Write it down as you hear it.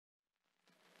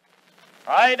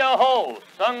Idaho,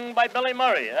 sung by Billy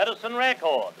Murray, Edison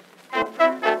record.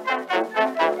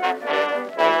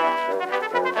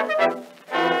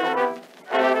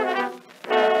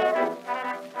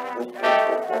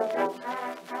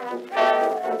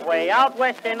 Way out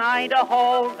west in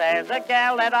Idaho, there's a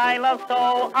gal that I love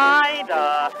so,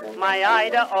 Ida, my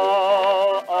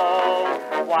Idaho.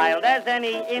 Wild as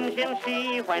any Injun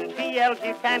she, when she yells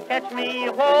you can't catch me,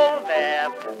 oh there,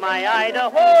 my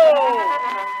Idaho.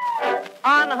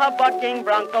 On her bucking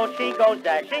bronco she goes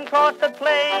dashing across the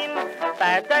plain,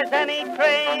 fast as any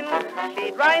train, she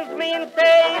drives me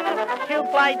insane. She'll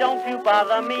fly, don't you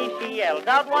bother me, she yells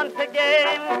out once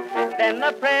again, then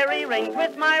the prairie rings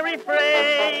with my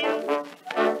refrain.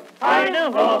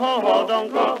 Idaho,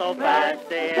 don't go so fast,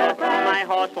 dear, my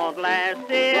horse won't last,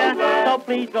 dear, so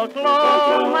please go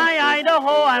slow, my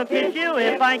Idaho, I'll kiss you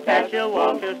if I catch you,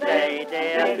 won't you stay,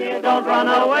 dear, don't run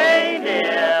away,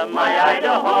 dear, my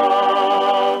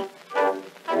Idaho.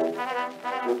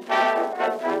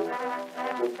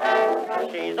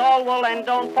 She's all wool and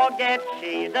don't forget,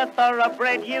 she's a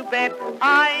thoroughbred, you bet,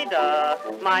 Ida,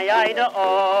 my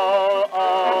Idaho.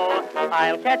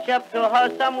 I'll catch up to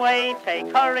her some way,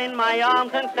 take her in my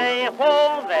arms and say,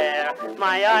 whoa there,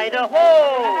 my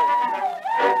Idaho.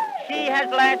 She has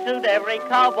lassoed every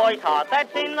cowboy's heart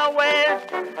that's in the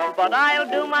West, but I'll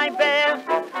do my best,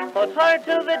 put her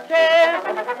to the test.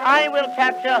 I will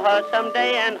capture her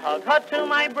someday and hug her to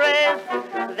my breast,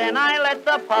 then I let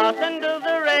the parson do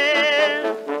the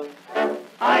rest.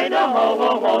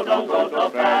 Idaho, don't go so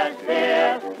fast,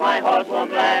 dear, my horse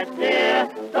won't last, dear,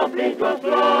 so please go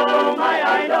slow, my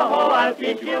Idaho, I'll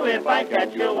kiss you if I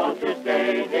catch you, won't you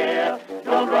stay, dear,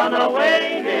 don't run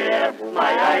away, dear,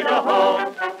 my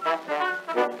Idaho.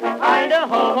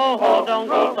 Idaho, don't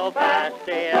go so fast,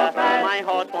 dear, my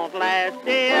horse won't last,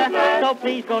 dear, so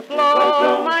please go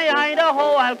slow, my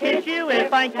Idaho, I'll kiss you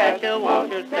if I catch you,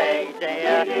 won't you stay,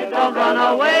 dear, don't run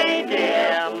away,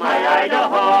 dear, my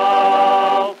Idaho.